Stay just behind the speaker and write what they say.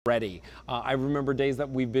Ready. I remember days that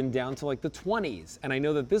we've been down to like the 20s, and I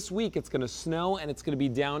know that this week it's going to snow and it's going to be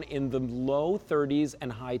down in the low 30s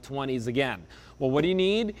and high 20s again. Well, what do you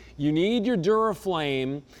need? You need your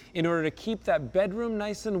Duraflame in order to keep that bedroom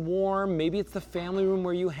nice and warm. Maybe it's the family room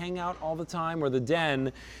where you hang out all the time, or the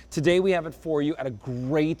den. Today we have it for you at a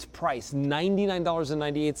great price,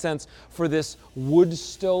 $99.98 for this wood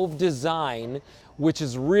stove design, which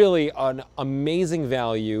is really an amazing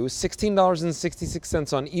value,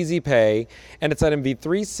 $16.66 on Easy Pay, and it's item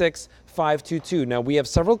V36522. Now we have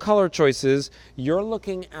several color choices. You're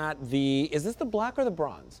looking at the, is this the black or the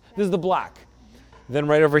bronze? This is the black. Then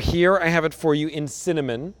right over here, I have it for you in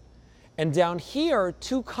cinnamon. And down here,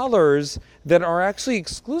 two colors that are actually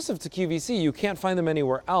exclusive to QVC. You can't find them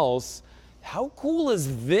anywhere else. How cool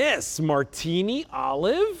is this? Martini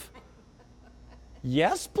olive?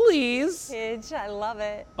 Yes, please. Huge, I love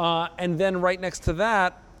it. And then right next to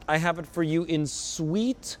that, I have it for you in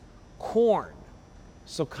sweet corn.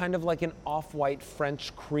 So kind of like an off-white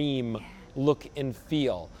French cream look and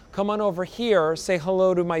feel. Come on over here, say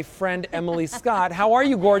hello to my friend Emily Scott. How are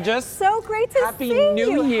you, gorgeous? So great to Happy see you.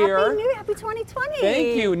 New Year. Happy 2020.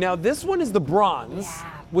 Thank you. Now this one is the bronze.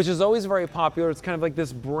 Yeah. Which is always very popular. It's kind of like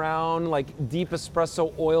this brown, like deep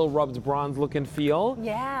espresso oil rubbed bronze look and feel.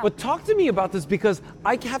 Yeah. But talk to me about this, because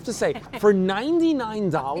I have to say, for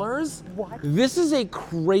 $99, this is a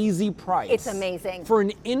crazy price. It's amazing. For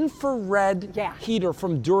an infrared Yeah. heater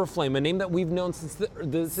from Duraflame, a name that we've known since the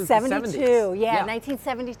 72, 70s. yeah,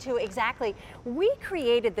 1972, exactly. We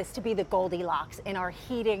created this to be the Goldilocks in our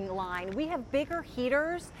heating line. We have bigger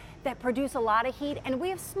heaters that produce a lot of heat, and we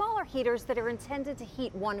have smaller heaters that are intended to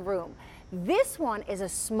heat one room. This one is a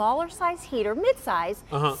smaller size heater, mid-size,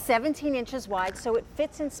 17 inches wide, so it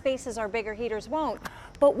fits in spaces our bigger heaters won't.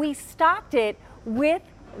 But we stocked it with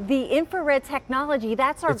the infrared technology.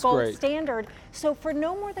 That's our gold standard. So for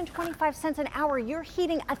no more than 25 cents an hour, you're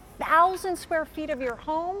heating 1,000 square feet of your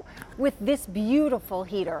home with this beautiful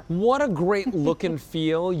heater. What a great look and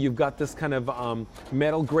feel. You've got this kind of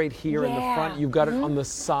metal grate here in the front. You've got it on the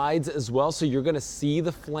sides as well. So you're gonna see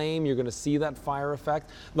the flame. You're gonna see that fire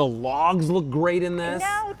effect. The logs look great in this.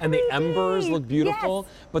 And the embers look beautiful.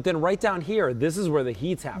 Yes. But then right down here, this is where the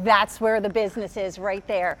heat's happening. That's where the business is, right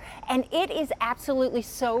there. And it is absolutely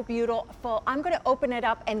so beautiful. I'm gonna open it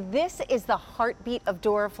up, and this is the heartbeat of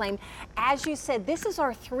Duraflame. As you said, this is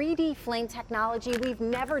our 3D flame technology. We've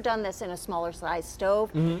never done this in a smaller size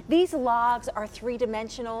stove. These logs are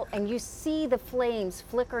three-dimensional, and you see the flames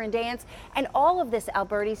flicker and dance, and all of this,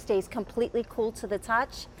 Alberti, stays completely cool to the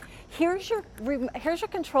touch. Here's your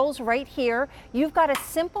controls right here. You've got a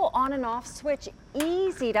simple on and off switch,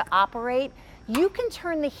 easy to operate. You can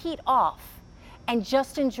turn the heat off and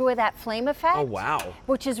just enjoy that flame effect. Oh, wow.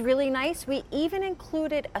 Which is really nice. We even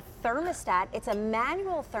included a thermostat. It's a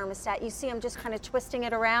manual thermostat. You see I'm just kind of twisting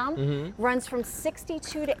it around. Runs from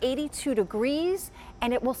 62 to 82 degrees,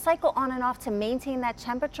 and it will cycle on and off to maintain that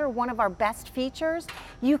temperature. One of our best features.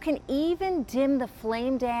 You can even dim the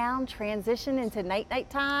flame down, transition into night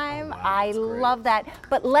time. Oh, wow, I love that.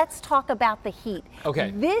 But let's talk about the heat. Okay.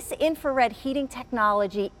 This infrared heating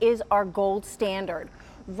technology is our gold standard.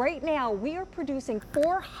 Right now, we are producing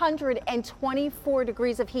 424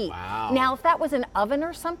 degrees of heat. Wow. Now, if that was an oven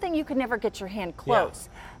or something, you could never get your hand close.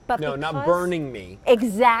 But no, not burning me.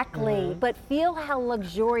 Exactly. But feel how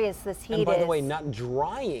luxurious this heat is. And by the way, not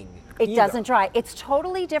drying. It doesn't dry. It's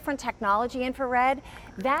totally different technology, infrared.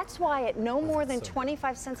 That's why at no more than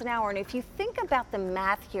 25 cents an hour, and if you think about the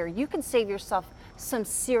math here, you can save yourself some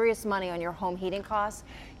serious money on your home heating costs.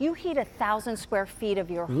 You heat 1,000 square feet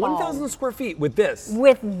of your home. 1,000 square feet with this?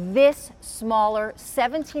 With this smaller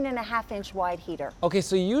 17.5-inch wide heater. Okay,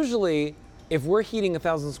 so usually if we're heating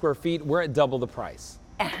 1,000 square feet, we're at double the price,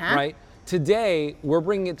 right? Today, we're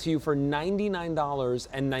bringing it to you for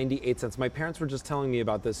 $99.98. My parents were just telling me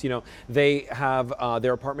about this. You know, they have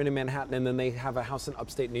their apartment in Manhattan, and then they have a house in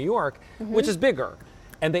upstate New York, which is bigger.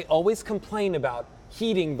 And they always complain about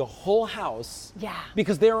heating the whole house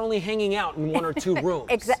because they're only hanging out in one or two rooms.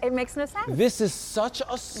 It makes no sense. This is such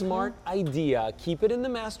a smart idea. Keep it in the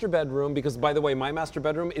master bedroom, because by the way, my master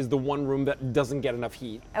bedroom is the one room that doesn't get enough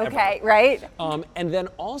heat. Okay, right? And then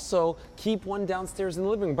also keep one downstairs in the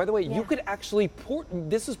living room. By the way, you could actually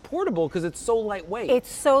this is portable because it's so lightweight. It's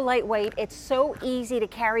so lightweight. It's so easy to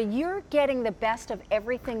carry. You're getting the best of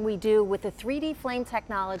everything we do with the 3D flame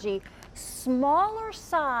technology Smaller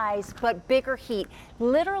size, but bigger heat.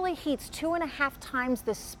 Literally heats 2.5 times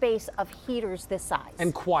the space of heaters this size.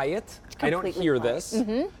 And quiet. I don't Completely hear quiet. this.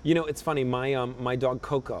 You know, it's funny, my dog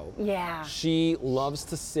Coco, Yeah. she loves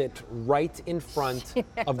to sit right in front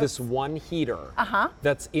of this one heater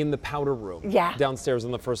that's in the powder room downstairs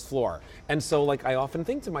on the first floor. And so like I often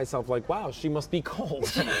think to myself like, wow, she must be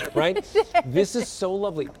cold, right? This is so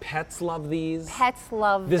lovely. Pets love these. Pets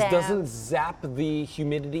love this them. doesn't zap the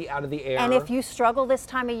humidity out of the air. And if you struggle this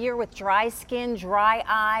time of year with dry skin, dry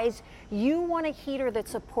eyes, you want a heater that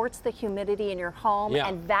supports the humidity in your home,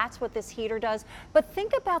 and that's what this heater does. But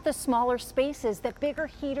think about the smaller spaces that bigger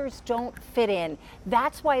heaters don't fit in.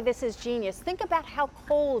 That's why this is genius. Think about how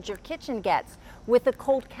cold your kitchen gets with the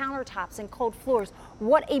cold countertops and cold floors.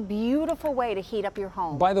 What a beautiful way to heat up your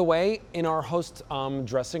home. By the way, in our host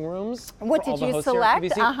dressing rooms, what for all did the you hosts here select?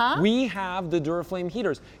 at QVC, we have the Duraflame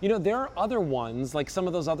heaters. You know, there are other ones, like some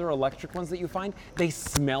of those other electric ones that you find, they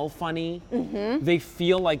smell funny. They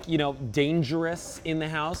feel like, you know, dangerous in the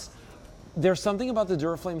house. There's something about the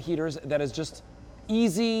Duraflame heaters that is just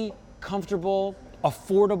easy, comfortable,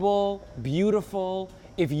 affordable, beautiful.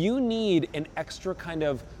 If you need an extra kind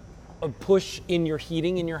of a push in your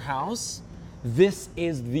heating in your house, this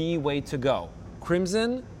is the way to go.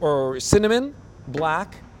 Crimson or cinnamon,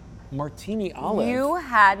 black, martini olive. You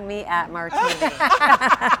had me at martini.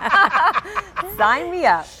 Sign me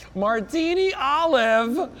up. Martini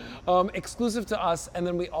olive, exclusive to us. And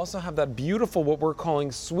then we also have that beautiful, what we're calling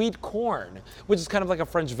sweet corn, which is kind of like a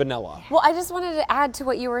French vanilla. Well, I just wanted to add to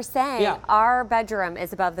what you were saying. Yeah. Our bedroom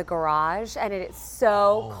is above the garage and it is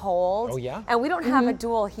so cold. Oh, yeah? And we don't have a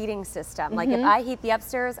dual heating system. Like if I heat the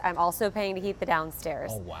upstairs, I'm also paying to heat the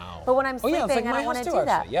downstairs. Oh, wow. But when I'm Oh, yeah, sleeping, it's like I my don't want house to too, do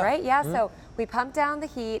that, actually. Yeah. right? Yeah, so we pump down the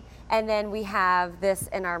heat and then we have this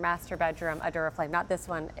in our master bedroom, a Duraflame. Not this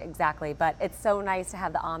one exactly, but it's so nice to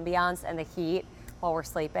have the ambiance and the heat while we're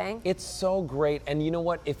sleeping. It's so great. And you know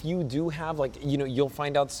what? If you do have, like, you know, you'll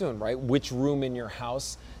find out soon, right? Which room in your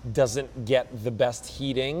house doesn't get the best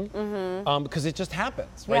heating, because it just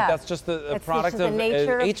happens, right? Yeah. That's just the It's product just of the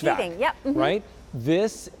nature of HVAC, heating. Yep. right?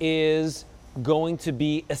 This is going to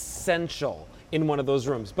be essential in one of those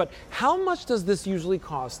rooms. But how much does this usually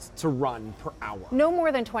cost to run per hour? No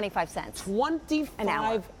more than 25 cents.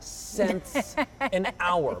 25 cents an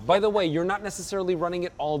hour. By the way, you're not necessarily running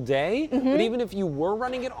it all day, but even if you were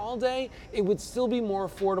running it all day, it would still be more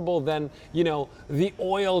affordable than, you know, the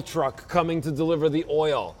oil truck coming to deliver the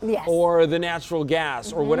oil, or the natural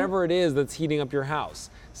gas, or whatever it is that's heating up your house.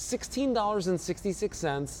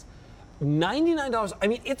 $16.66. $99. I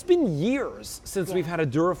mean, it's been years since we've had a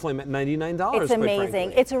Duraflame at $99. It's amazing. Quite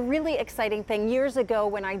frankly. It's a really exciting thing. Years ago,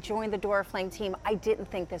 when I joined the Duraflame team, I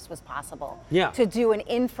didn't think this was possible. To do an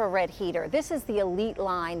infrared heater. This is the elite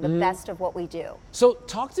line, the best of what we do. So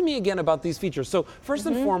talk to me again about these features. So first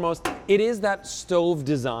and foremost, it is that stove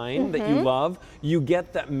design that you love. You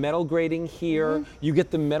get that metal grating here. You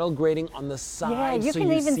get the metal grating on the side. Yeah, you so can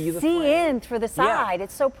you even see the see flame. in through the side.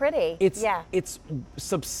 It's so pretty. It's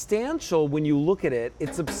substantial when you look at it.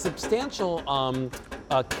 It's a substantial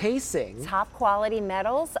casing. Top quality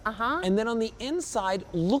metals. And then on the inside,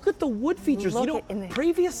 look at the wood features. Look you know,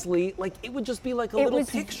 previously, like it would just be like a little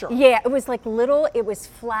picture. Yeah, it was like little, it was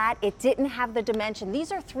flat, it didn't have the dimension.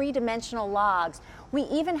 These are 3-dimensional logs. We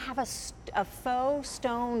even have a faux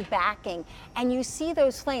stone backing, and you see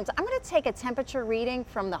those flames. I'm gonna take a temperature reading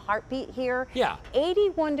from the heartbeat here.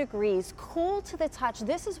 81 degrees, cool to the touch.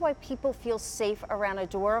 This is why people feel safe around a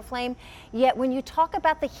Duraflame. Yet when you talk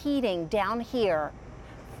about the heating down here,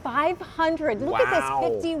 500. Look at this,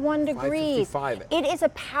 51 degrees. 555. It is a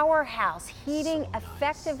powerhouse, heating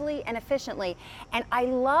effectively and efficiently. And I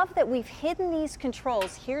love that we've hidden these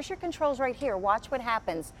controls. Here's your controls right here. Watch what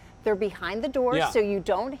happens. They're behind the doors, so you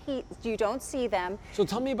don't see them. So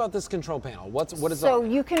tell me about this control panel. What is So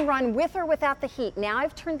on? you can run with or without the heat. Now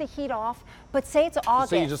I've turned the heat off, but say it's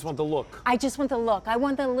August. So you just want the look. I just want the look. I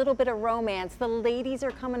want a little bit of romance. The ladies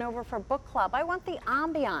are coming over for book club. I want the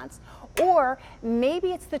ambiance. Or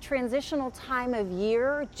maybe it's the transitional time of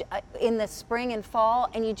year in the spring and fall,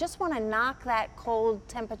 and you just want to knock that cold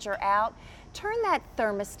temperature out. Turn that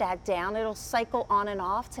thermostat down. It'll cycle on and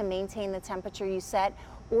off to maintain the temperature you set.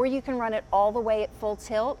 Or you can run it all the way at full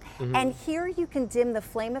tilt. And here you can dim the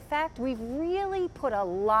flame effect. We've really put a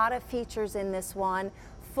lot of features in this one,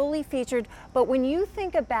 fully featured. But when you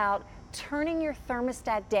think about turning your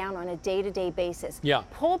thermostat down on a day-to-day basis,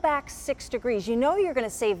 pull back 6 degrees. You know you're gonna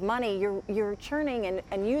save money. You're churning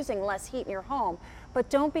and using less heat in your home. But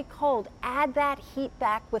don't be cold. Add that heat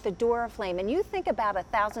back with a Duraflame. And you think about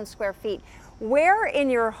 1,000 square feet. Where in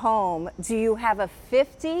your home do you have a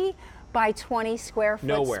 50 by 20 square foot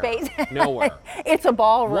Nowhere. space. Nowhere. It's a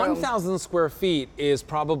ballroom. 1,000 square feet is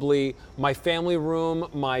probably my family room,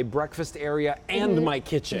 my breakfast area, and my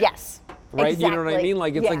kitchen. Yes. Right? You know what I exactly. mean?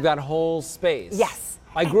 Like it's Yeah. like that whole space. Yes.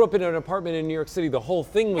 I grew up in an apartment in New York City. The whole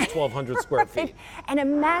thing was 1,200 square feet. And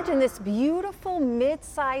imagine this beautiful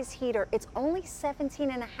mid-size heater. It's only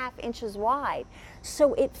 17 and a half inches wide.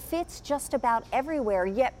 So it fits just about everywhere,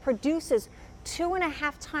 yet produces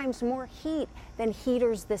 2.5 times more heat than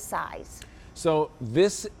heaters this size. So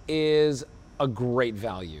this is a great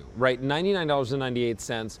value, right?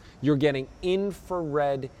 $99.98. You're getting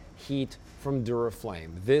infrared heat from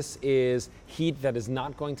Duraflame. This is heat that is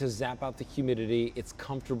not going to zap out the humidity. It's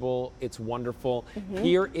comfortable, it's wonderful.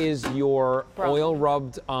 Here is your oil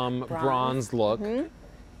rubbed bronze look.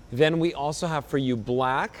 Then we also have for you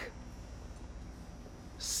black,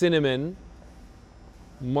 cinnamon,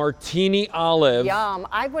 martini olive. Yum.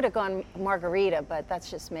 I would have gone margarita, but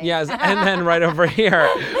that's just me. Yes, and then right over here,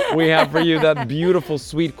 we have for you that beautiful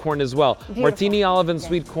sweet corn as well. Martini olive and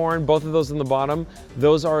sweet corn, both of those in the bottom,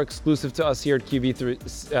 those are exclusive to us here at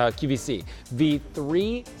QVC. The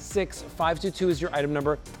 36522 is your item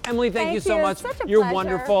number. Emily, thank you so much. Such a You're pleasure.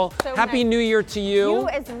 wonderful. So Happy nice. New Year to you. You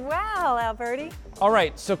as well, Alberti. All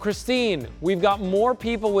right, so Christine, we've got more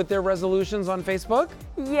people with their resolutions on Facebook.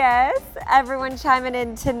 Yes, everyone chiming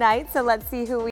in tonight. So let's see who we